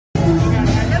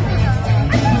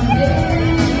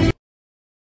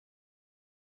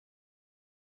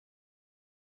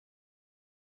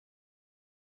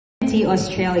City,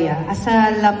 Australia.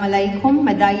 Assalamualaikum,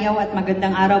 madayaw at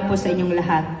magandang araw po sa inyong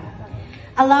lahat.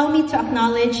 Allow me to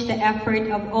acknowledge the effort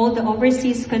of all the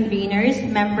overseas conveners,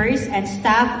 members, and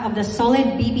staff of the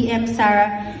solid BBM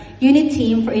Sara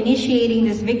Uniteam for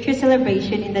initiating this victory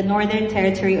celebration in the Northern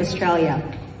Territory, Australia.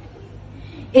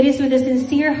 It is with a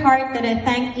sincere heart that I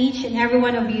thank each and every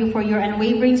one of you for your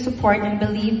unwavering support and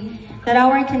belief that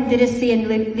our candidacy and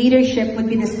leadership would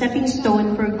be the stepping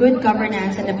stone for good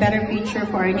governance and a better future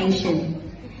for our nation.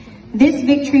 This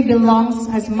victory belongs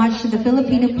as much to the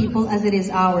Filipino people as it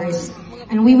is ours,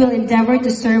 and we will endeavor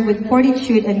to serve with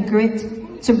fortitude and grit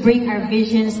to bring our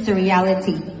visions to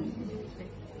reality.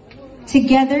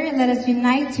 Together, let us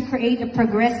unite to create a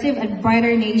progressive and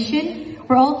brighter nation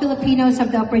where all Filipinos have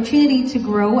the opportunity to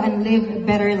grow and live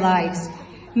better lives.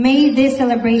 May this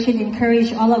celebration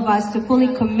encourage all of us to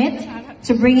fully commit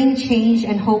to bringing change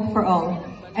and hope for all.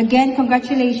 Again,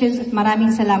 congratulations at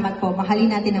maraming salamat po.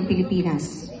 Mahalin natin ang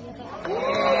Pilipinas.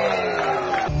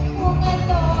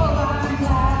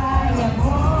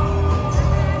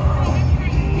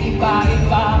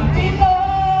 Iba-ibang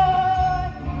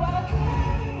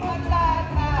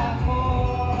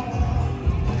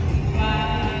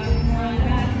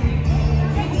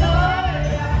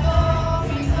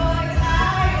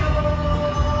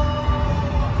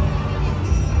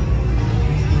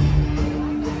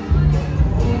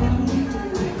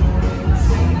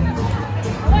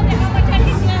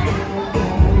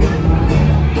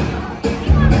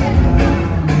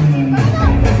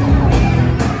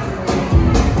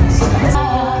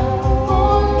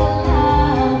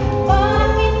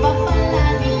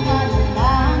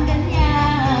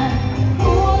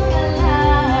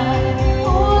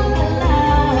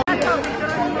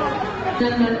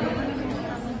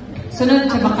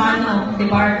Sunod, Chabacano, de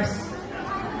Bars.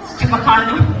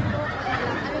 Chabacano.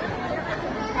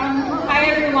 Hi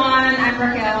everyone, I'm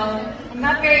Raquel. I'm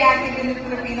not very active in the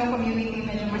Filipino community,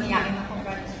 medyo mahiyain ako,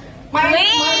 but my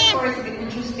story is a bit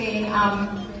interesting.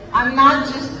 I'm not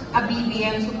just a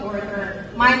BBM supporter.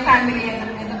 My family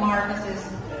and the Marcoses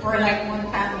were like one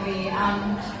family.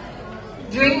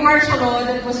 During martial law,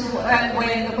 that was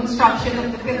when the construction of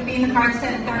the Philippine Heart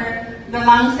Center, the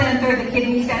Lung Center, the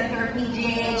Kidney Center,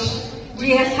 PGH,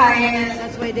 GSIS,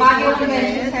 Baguio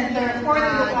Convention Center, Fort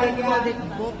Lauderdale,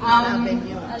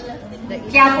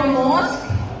 Quiapo Mosque,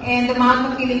 and the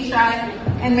Mount Makiling Shrine,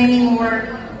 and many more.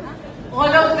 All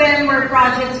of them were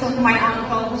projects of my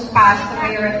uncle who's passed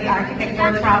away already, architect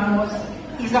George Ramos.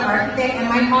 He's the architect, and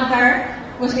my mother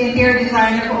was the interior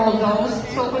designer for all those.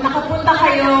 So kung nakapunta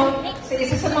kayo sa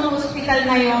isa sa mga hospital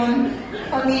na yon,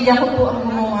 pamilya ko po ang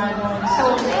gumawa doon. So,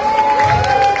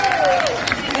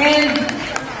 and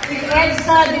if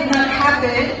EDSA did not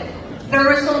happen, there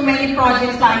were so many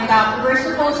projects lined up. We were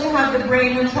supposed to have the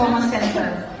Brain and Trauma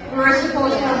Center. We were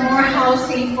supposed to have more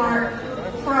housing for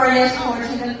our less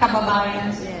fortunate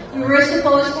kababayans. We were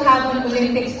supposed to have an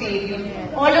Olympic Stadium.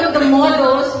 All of the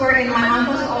models were in my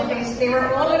uncle's office. They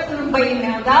were all approved by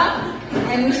Imelda,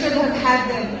 and we should have had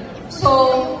them.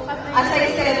 So, as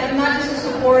I said, I'm not just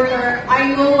a supporter.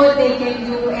 I know what they can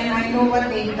do, and I know what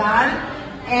they've done.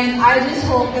 And I just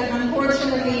hope that,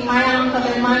 unfortunately, my uncle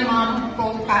and my mom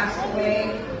both passed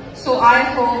away. So I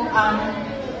hope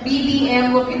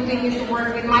BBM will continue to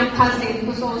work with my cousin,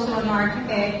 who's also an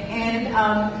architect, and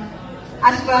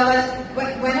as well as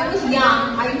when I was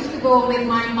young, I used to go with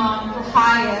my mom to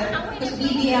Hyatt because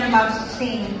BBM loves to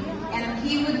sing, and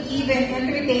he would even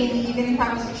entertain me even if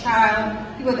I was a child.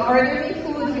 He would order me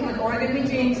food, he would order me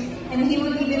drinks, and he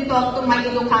would even talk to my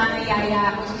Ilocana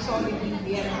yaya who's also with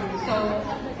BBM. So,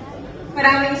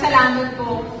 maraming salamat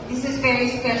po. This is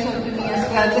very special to me as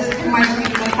well. This is my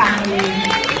sweet family.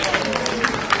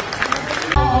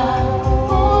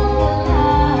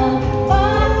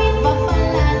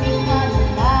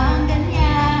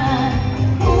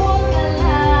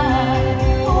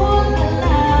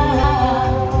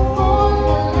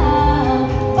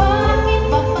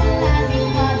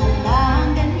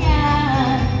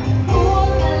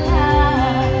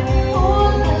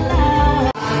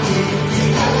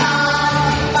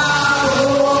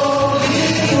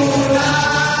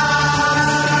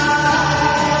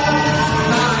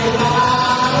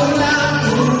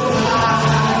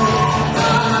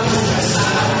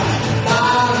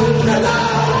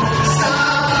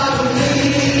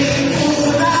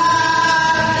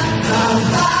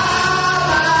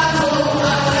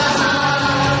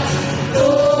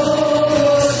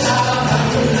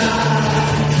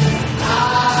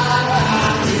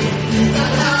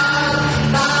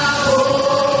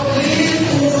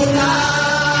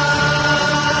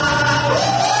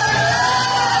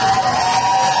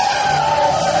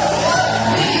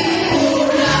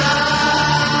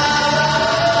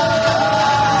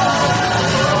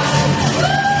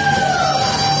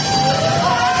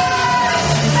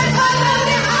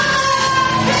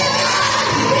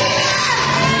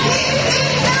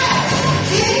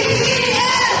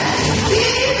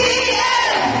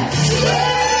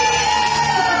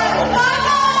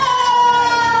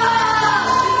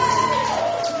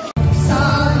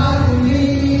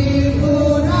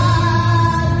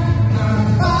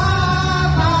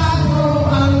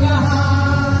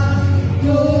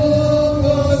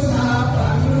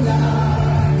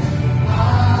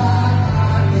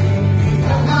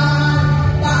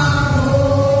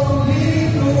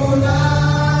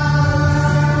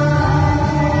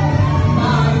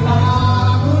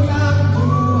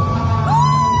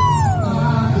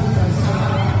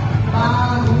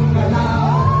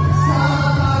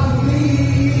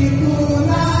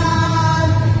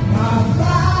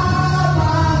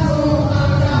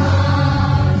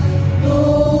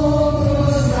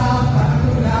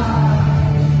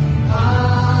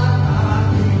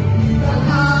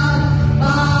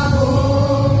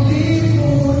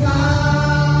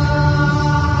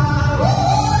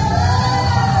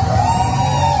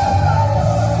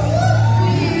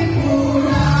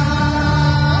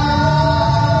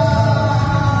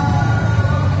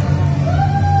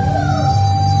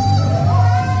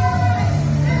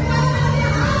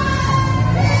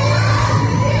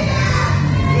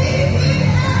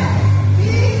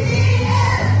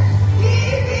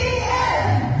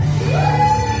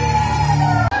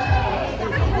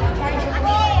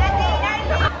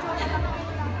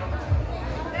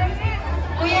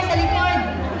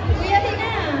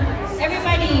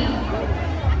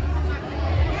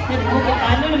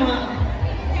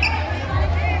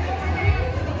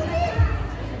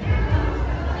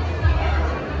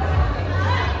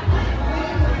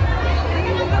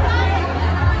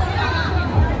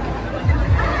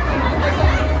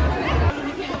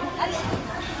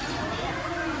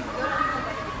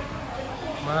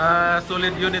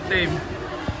 Sulit Uniteam.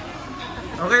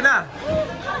 Okay na.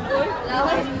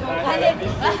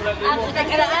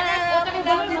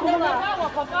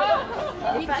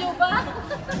 Video ba?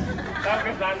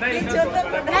 Video to.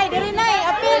 Nay, diri nay,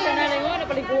 apil.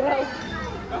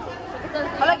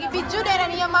 Lagi video dere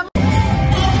niya ma'am.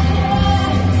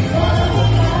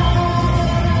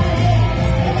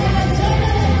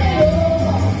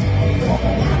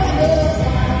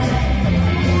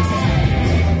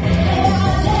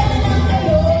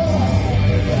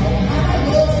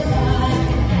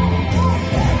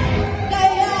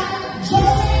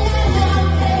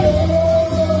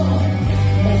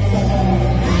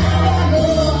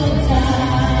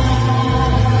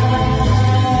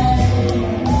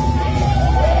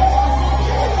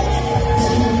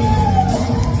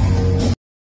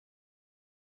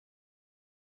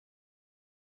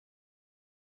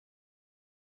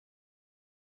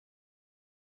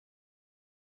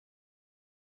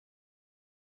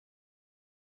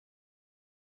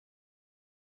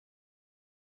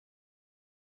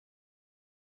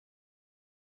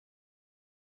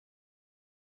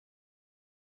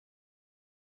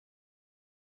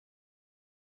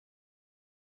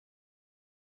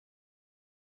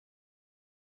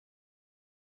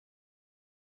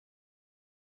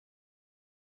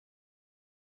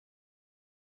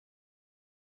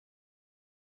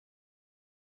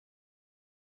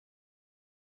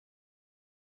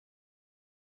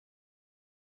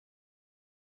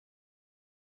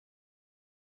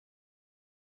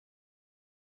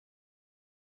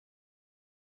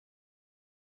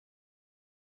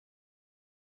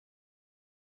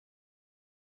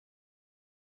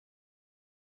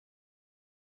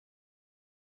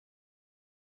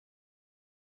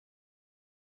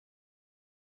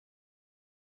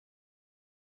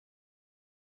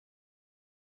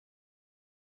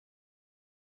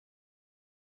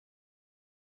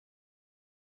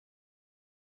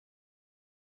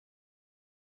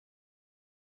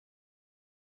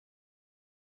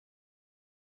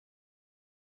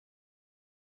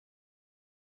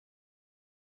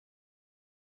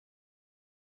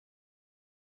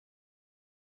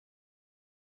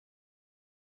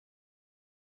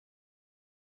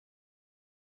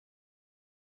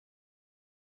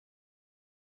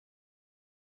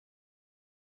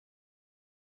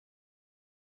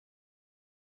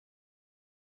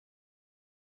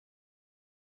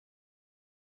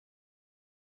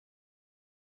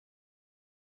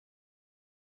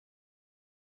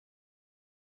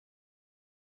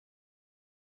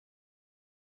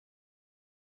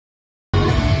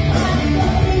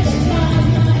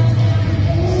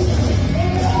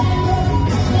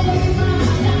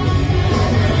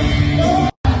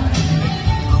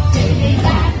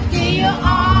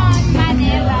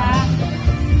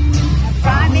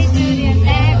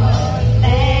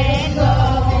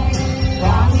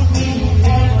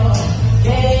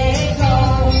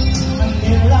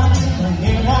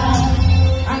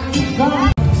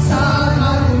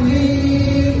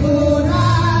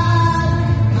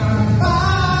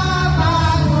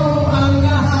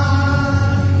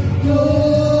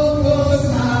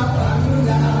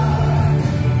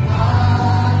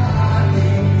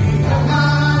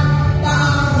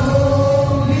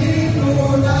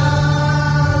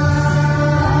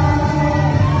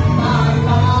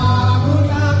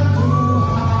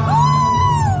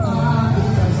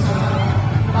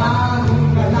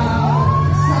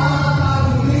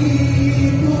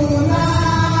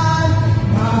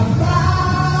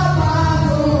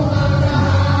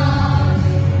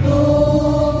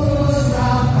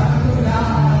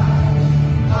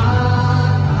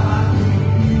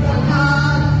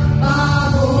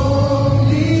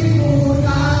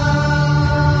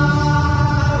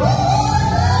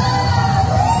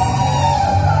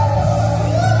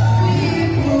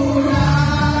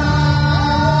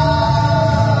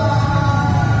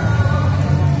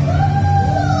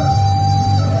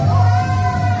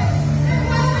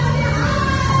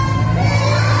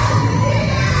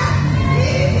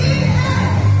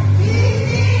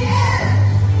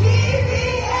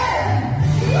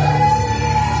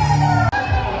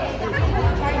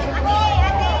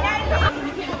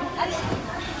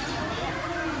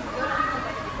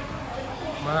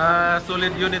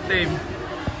 Sulit Uniteam.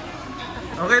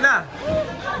 Okay na.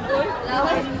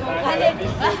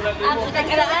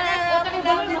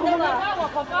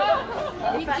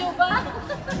 Video ba?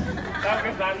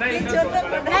 Video to.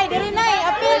 Nay, diri nay,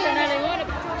 apil.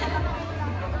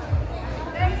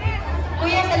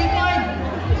 Kuya sa likod.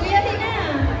 Kuya, tina.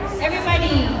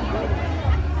 Everybody.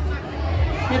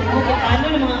 Ano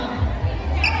ng mga...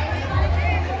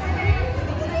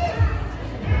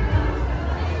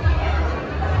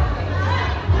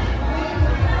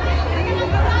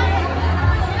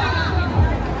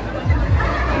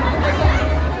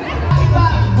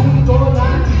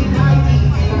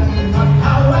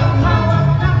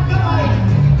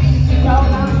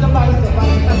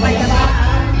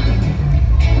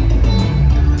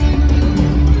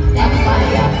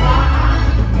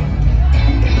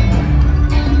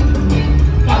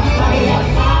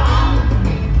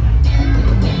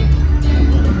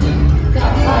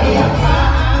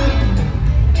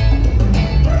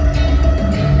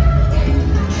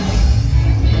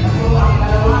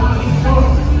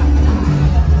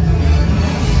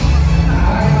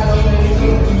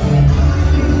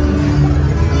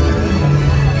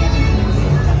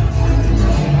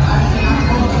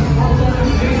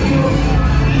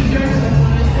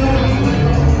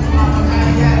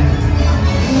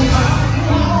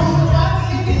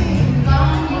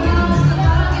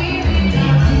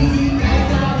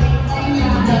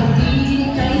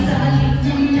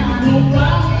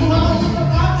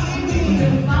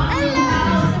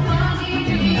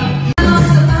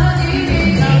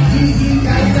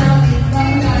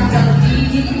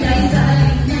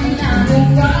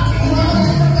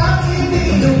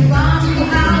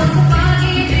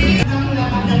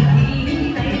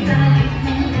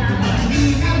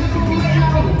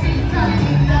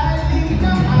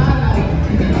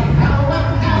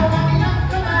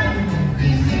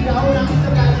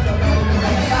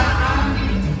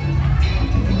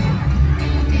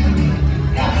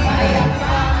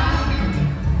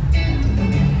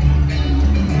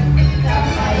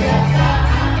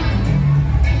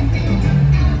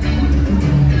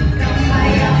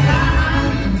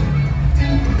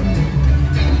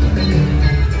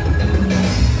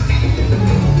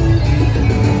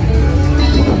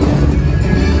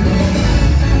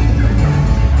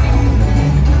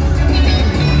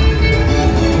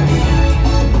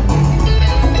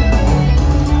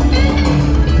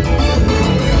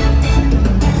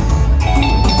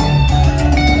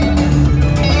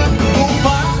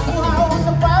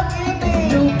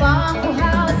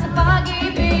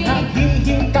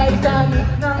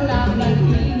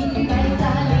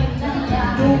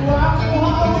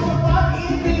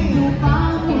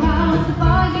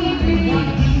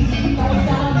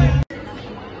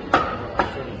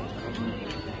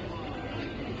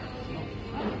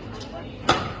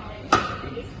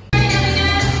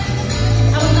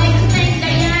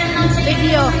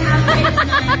 Video.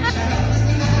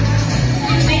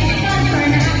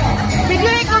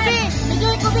 Video ikubi. Video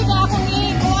ikubi ka akong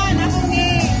ikuan. Akong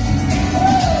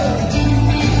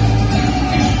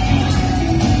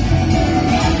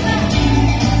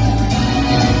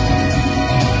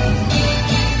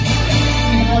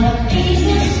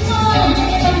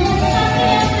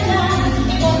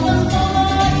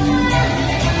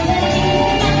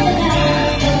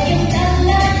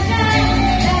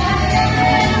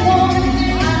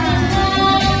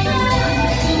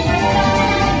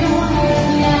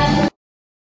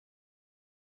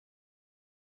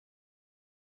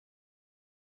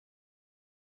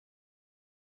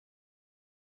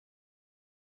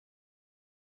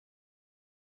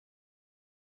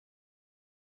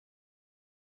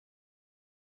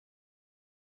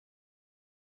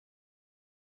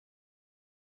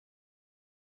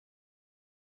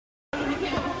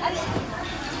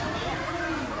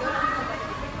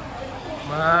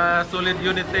Solid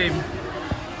Uniteam.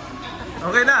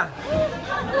 Okay na.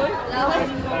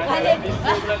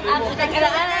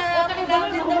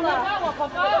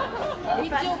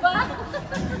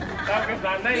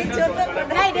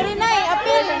 Nay, diri nay,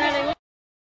 apil.